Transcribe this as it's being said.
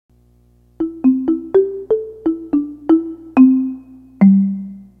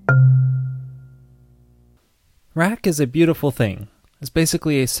Rack is a beautiful thing. It's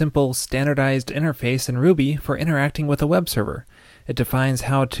basically a simple, standardized interface in Ruby for interacting with a web server. It defines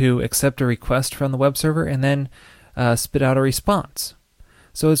how to accept a request from the web server and then spit out a response.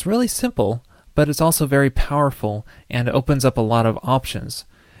 So it's really simple, but it's also very powerful and opens up a lot of options.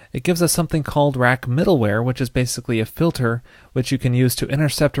 It gives us something called Rack Middleware, which is basically a filter which you can use to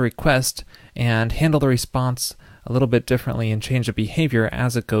intercept a request and handle the response a little bit differently and change the behavior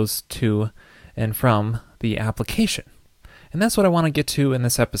as it goes to and from the application. And that's what I want to get to in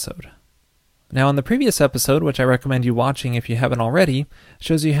this episode. Now, in the previous episode, which I recommend you watching if you haven't already,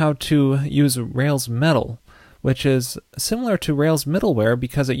 shows you how to use Rails Metal, which is similar to Rails Middleware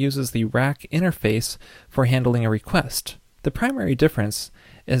because it uses the Rack interface for handling a request. The primary difference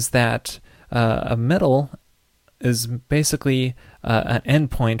is that a Metal is basically an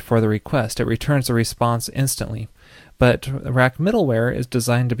endpoint for the request. It returns the response instantly. But Rack Middleware is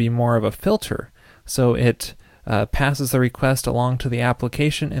designed to be more of a filter, so it passes the request along to the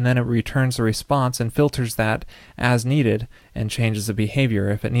application and then it returns the response and filters that as needed and changes the behavior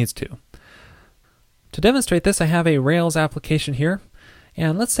if it needs to. To demonstrate this, I have a Rails application here,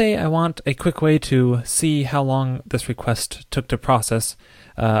 and let's say I want a quick way to see how long this request took to process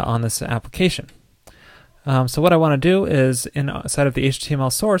on this application. So what I want to do is, inside of the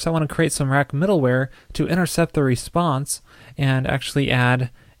HTML source, I want to create some Rack middleware to intercept the response and actually add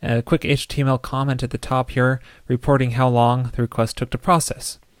a quick HTML comment at the top here reporting how long the request took to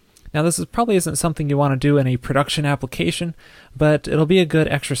process. Now this probably isn't something you want to do in a production application, but it'll be a good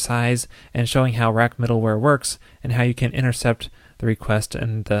exercise in showing how Rack middleware works and how you can intercept the request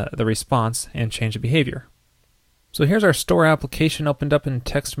and the response and change the behavior. So here's our store application opened up in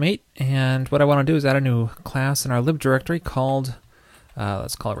TextMate, and what I want to do is add a new class in our lib directory called,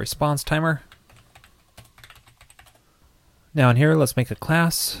 let's call it response timer. Now in here, let's make a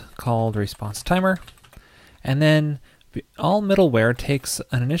class called response timer, and then all middleware takes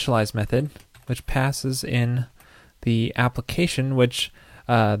an initialize method which passes in the application which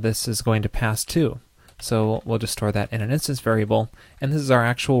this is going to pass to. So we'll just store that in an instance variable, and this is our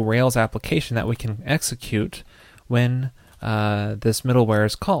actual Rails application that we can execute when this middleware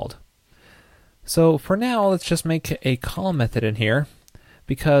is called. So for now, let's just make a call method in here,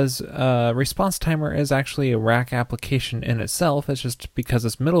 because response timer is actually a Rack application in itself. It's just because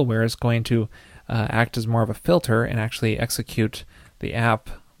this middleware is going to act as more of a filter and actually execute the app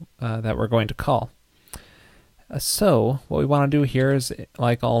that we're going to call. So what we want to do here is,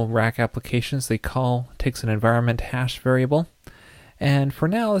 like all Rack applications, the call takes an environment hash variable. And for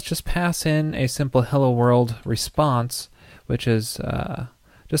now, let's just pass in a simple hello world response, which is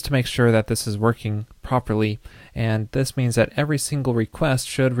just to make sure that this is working properly. And this means that every single request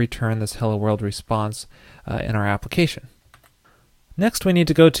should return this hello world response in our application. Next, we need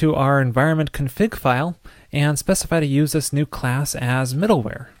to go to our environment config file and specify to use this new class as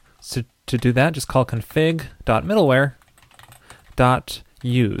middleware. So to do that, just call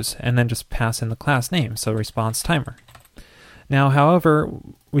config.middleware.use and then just pass in the class name, so response timer. Now, however,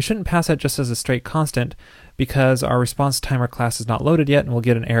 we shouldn't pass that just as a straight constant because our response timer class is not loaded yet and we'll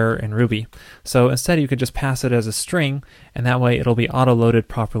get an error in Ruby. So instead you could just pass it as a string, and that way it'll be auto-loaded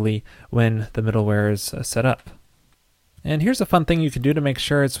properly when the middleware is set up. And here's a fun thing you can do to make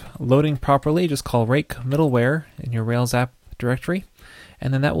sure it's loading properly. Just call rake middleware in your Rails app directory,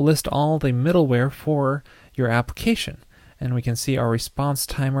 and then that will list all the middleware for your application. And we can see our response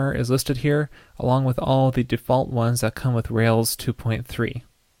timer is listed here, along with all the default ones that come with Rails 2.3.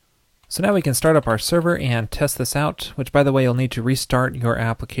 So now we can start up our server and test this out, which, by the way, you'll need to restart your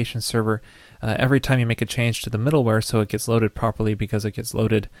application server every time you make a change to the middleware so it gets loaded properly, because it gets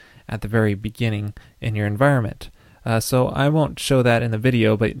loaded at the very beginning in your environment. So I won't show that in the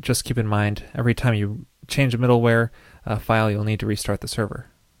video, but just keep in mind, every time you change a middleware file, you'll need to restart the server.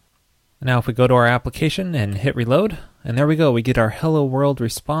 Now if we go to our application and hit reload, and there we go, we get our hello world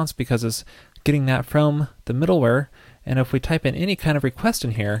response because it's getting that from the middleware. And if we type in any kind of request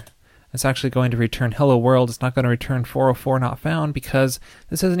in here, it's actually going to return hello world. It's not going to return 404 not found, because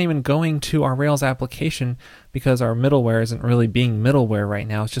this isn't even going to our Rails application, because our middleware isn't really being middleware right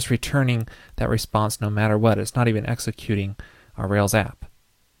now. It's just returning that response no matter what. It's not even executing our Rails app.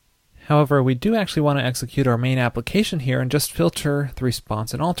 However, we do actually want to execute our main application here and just filter the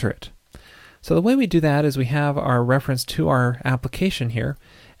response and alter it. So the way we do that is we have our reference to our application here,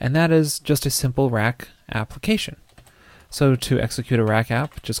 and that is just a simple Rack application. So to execute a Rack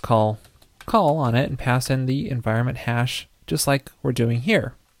app, just call on it and pass in the environment hash just like we're doing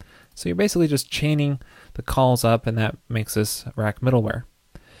here. So you're basically just chaining the calls up, and that makes this Rack middleware.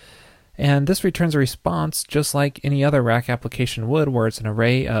 And this returns a response just like any other Rack application would, where it's an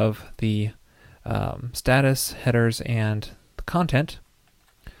array of the status, headers, and the content.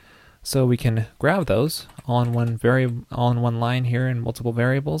 So we can grab those all in one line here in multiple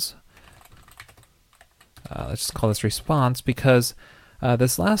variables. Let's just call this response, because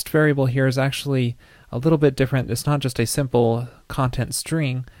this last variable here is actually a little bit different. It's not just a simple content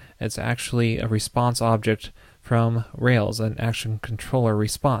string, it's actually a response object from Rails, an action controller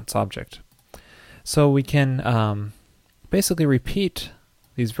response object. So we can basically repeat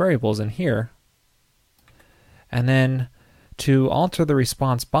these variables in here, and then to alter the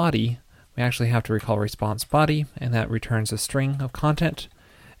response body, we actually have to recall response body, and that returns a string of content.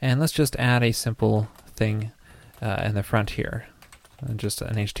 And let's just add a simple thing in the front here, and just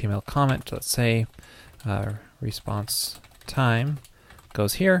an HTML comment. Let's say response time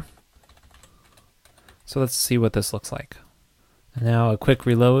goes here. So let's see what this looks like. And now a quick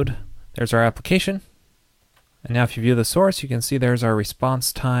reload. There's our application. And now if you view the source, you can see there's our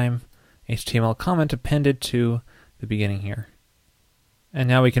response time HTML comment appended to the beginning here. And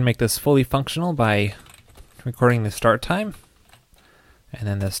now we can make this fully functional by recording the start time, and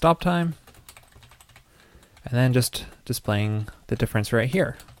then the stop time, and then just displaying the difference right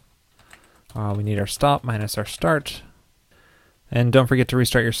here. We need our stop minus our start. And don't forget to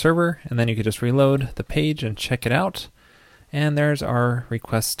restart your server, and then you can just reload the page and check it out. And there's our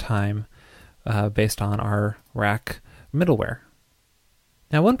request time based on our rack middleware.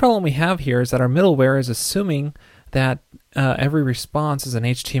 Now, one problem we have here is that our middleware is assuming that every response is an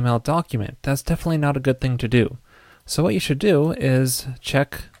HTML document. That's definitely not a good thing to do. So what you should do is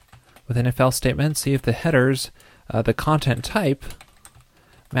check with an if-else statement, see if the headers, the content type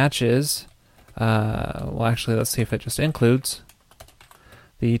matches, well actually let's see if it just includes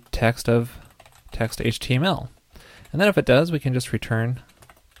the text of text HTML. And then if it does, we can just return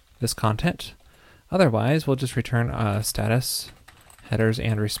this content. Otherwise, we'll just return status, headers,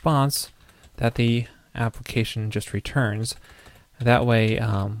 and response that the application just returns. That way,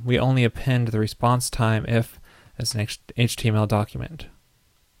 we only append the response time if it's an HTML document.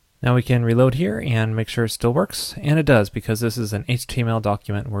 Now we can reload here and make sure it still works, and it does, because this is an HTML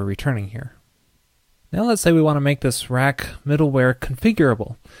document we're returning here. Now let's say we want to make this rack middleware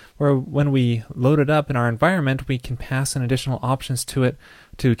configurable, where when we load it up in our environment, we can pass in additional options to it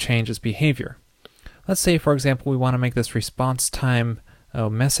to change its behavior. Let's say, for example, we want to make this response time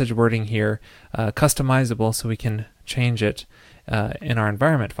message wording here customizable, so we can change it in our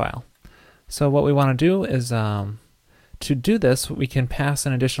environment file. So what we want to do is, to do this, we can pass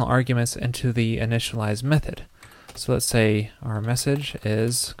in additional arguments into the initialize method. So let's say our message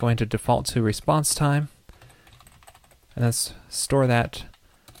is going to default to response time, and let's store that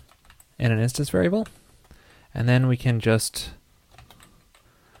in an instance variable, and then we can just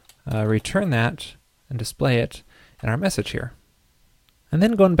return that and display it in our message here. And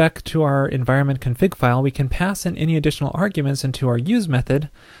then going back to our environment config file, we can pass in any additional arguments into our use method,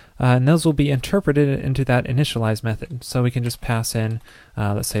 and those will be interpreted into that initialize method. So we can just pass in,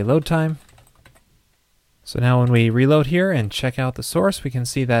 let's say, load time. So now when we reload here and check out the source, we can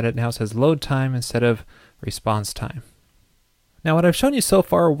see that it now says load time instead of response time. Now what I've shown you so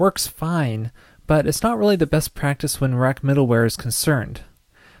far works fine, but it's not really the best practice when rack middleware is concerned.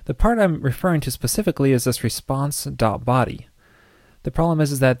 The part I'm referring to specifically is this response.body. The problem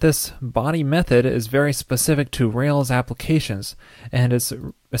is that this body method is very specific to Rails applications, and it's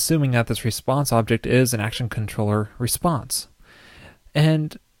assuming that this response object is an action controller response.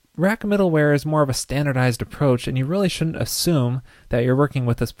 And rack middleware is more of a standardized approach, and you really shouldn't assume that you're working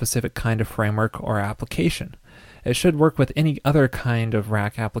with a specific kind of framework or application. It should work with any other kind of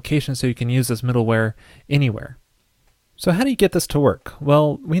rack application, so you can use this middleware anywhere. So how do you get this to work?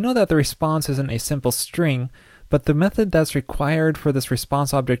 Well, we know that the response isn't a simple string, but the method that's required for this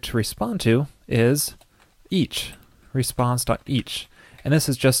response object to respond to is each, response.each. And this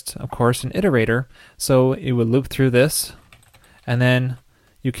is just, of course, an iterator, so it would loop through this, and then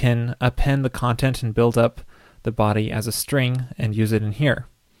you can append the content and build up the body as a string and use it in here.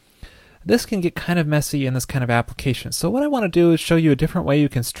 This can get kind of messy in this kind of application. So what I want to do is show you a different way you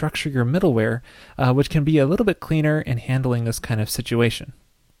can structure your middleware, which can be a little bit cleaner in handling this kind of situation.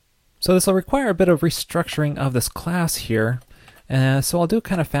 So this will require a bit of restructuring of this class here. So I'll do it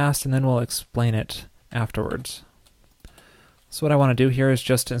kind of fast, and then we'll explain it afterwards. So what I want to do here is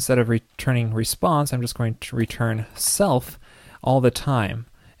just, instead of returning response, I'm just going to return self all the time.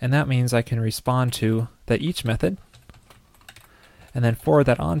 And that means I can respond to the each method, and then forward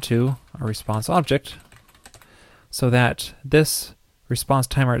that onto our response object, so that this response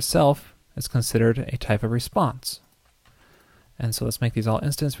timer itself is considered a type of response. And so let's make these all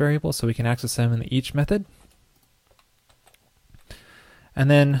instance variables so we can access them in the each method.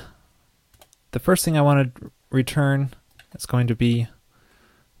 And then the first thing I want to return is going to be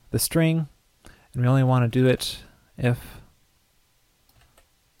the string, and we only want to do it if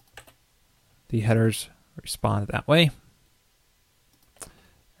the headers respond that way.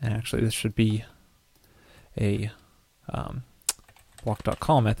 And actually this should be a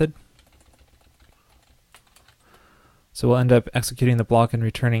block.call method. So we'll end up executing the block and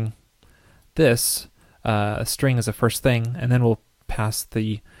returning this string as a first thing, and then we'll pass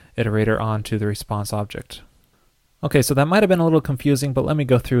the iterator on to the response object. Okay, so that might have been a little confusing, but let me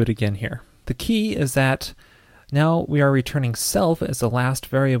go through it again here. The key is that now we are returning self as the last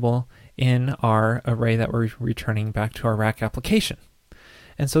variable in our array that we're returning back to our rack application.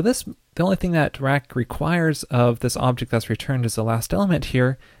 And so the only thing that rack requires of this object that's returned as the last element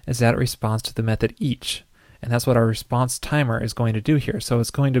here is that it responds to the method each. And that's what our response timer is going to do here. So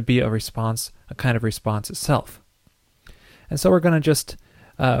it's going to be a response, a kind of response itself. And so we're going to just,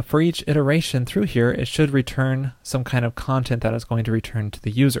 for each iteration through here, it should return some kind of content that is going to return to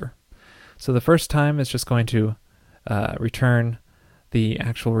the user. So the first time it's just going to return the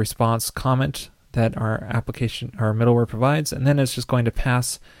actual response comment that our application, our middleware provides, and then it's just going to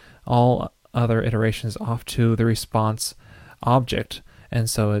pass all other iterations off to the response object. And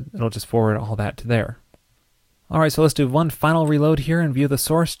so it'll just forward all that to there. All right, so let's do one final reload here and view the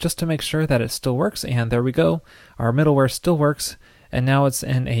source just to make sure that it still works. And there we go. Our middleware still works. And now it's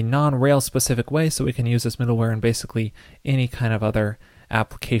in a non-Rails specific way, so we can use this middleware in basically any kind of other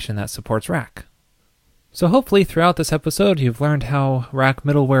application that supports Rack. So hopefully throughout this episode, you've learned how Rack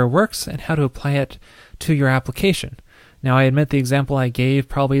middleware works and how to apply it to your application. Now, I admit the example I gave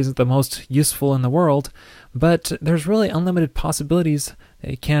probably isn't the most useful in the world, but there's really unlimited possibilities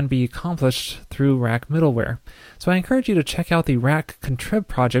that can be accomplished through Rack middleware. So I encourage you to check out the Rack Contrib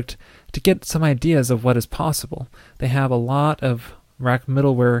project to get some ideas of what is possible. They have a lot of Rack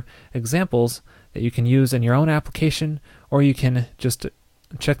middleware examples that you can use in your own application, or you can just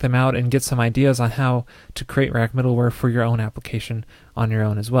check them out and get some ideas on how to create Rack middleware for your own application on your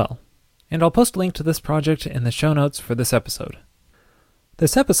own as well. And I'll post a link to this project in the show notes for this episode.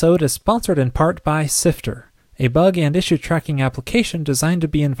 This episode is sponsored in part by Sifter, a bug and issue tracking application designed to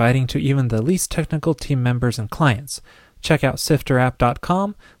be inviting to even the least technical team members and clients. Check out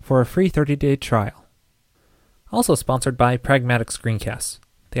sifterapp.com for a free 30-day trial. Also sponsored by Pragmatic Screencasts.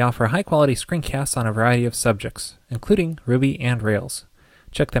 They offer high-quality screencasts on a variety of subjects, including Ruby and Rails.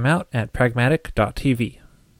 Check them out at pragmatic.tv.